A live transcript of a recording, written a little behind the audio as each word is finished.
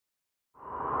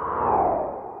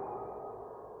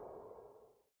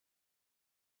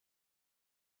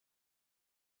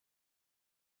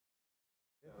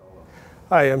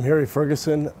Hi, I'm Harry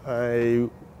Ferguson. I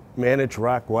manage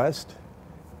Rock West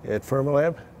at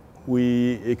Fermilab.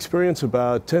 We experience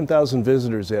about 10,000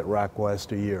 visitors at Rock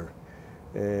West a year.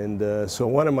 And so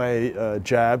one of my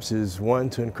jobs is, one,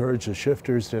 to encourage the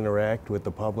shifters to interact with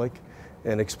the public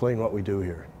and explain what we do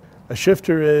here. A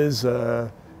shifter is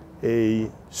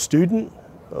a student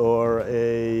or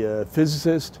a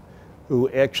physicist who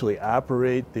actually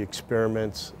operate the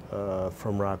experiments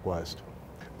from Rock West.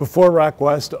 Before Rock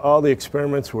West, all the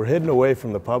experiments were hidden away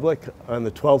from the public on the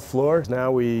 12th floor.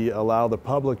 Now we allow the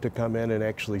public to come in and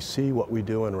actually see what we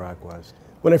do in Rock West.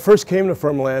 When I first came to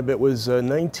Fermilab, it was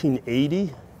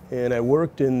 1980, and I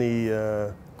worked in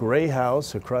the gray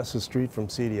house across the street from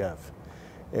CDF.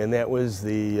 And that was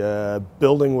the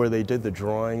building where they did the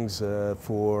drawings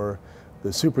for the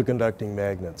superconducting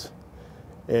magnets.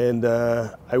 And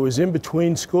I was in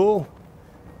between school,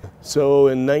 so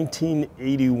in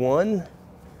 1981,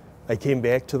 I came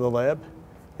back to the lab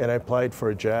and I applied for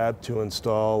a job to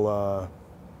install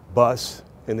bus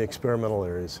in the experimental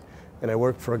areas. And I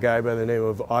worked for a guy by the name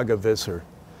of Auga Visser.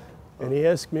 And he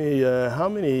asked me how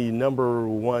many number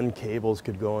 1 cables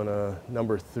could go in a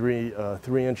number 3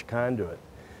 3-inch conduit.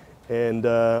 And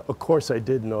of course I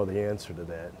did know the answer to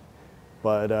that.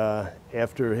 But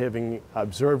after having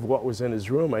observed what was in his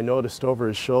room, I noticed over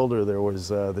his shoulder there was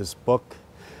this book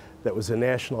that was a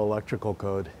National Electrical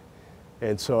Code.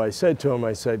 And so I said to him,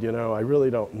 I said, you know, I really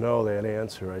don't know that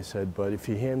answer. I said, but if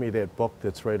you hand me that book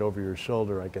that's right over your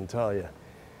shoulder, I can tell you.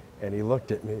 And he looked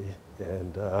at me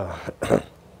and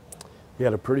he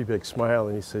had a pretty big smile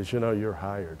and he says, you know, you're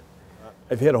hired.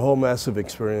 I've had a whole mess of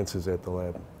experiences at the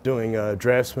lab. Doing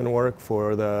draftsman work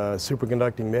for the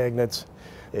superconducting magnets,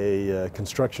 a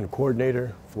construction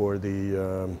coordinator for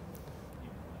the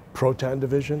proton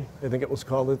division, I think it was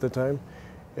called at the time.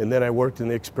 And then I worked in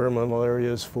the experimental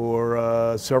areas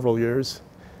for several years.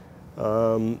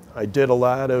 I did a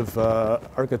lot of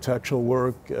architectural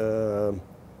work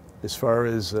as far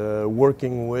as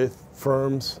working with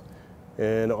firms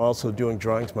and also doing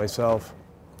drawings myself.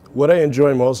 What I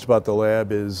enjoy most about the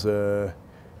lab is that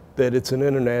it's an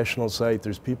international site.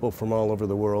 There's people from all over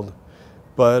the world.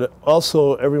 But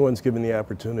also everyone's given the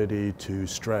opportunity to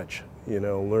stretch, you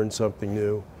know, learn something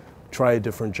new, try a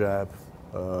different job.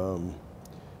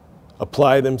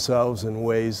 Apply themselves in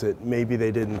ways that maybe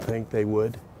they didn't think they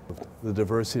would. The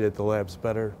diversity at the lab's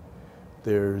better.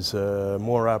 There's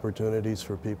more opportunities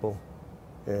for people,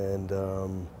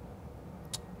 and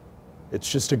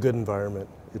it's just a good environment.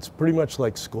 It's pretty much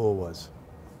like school was.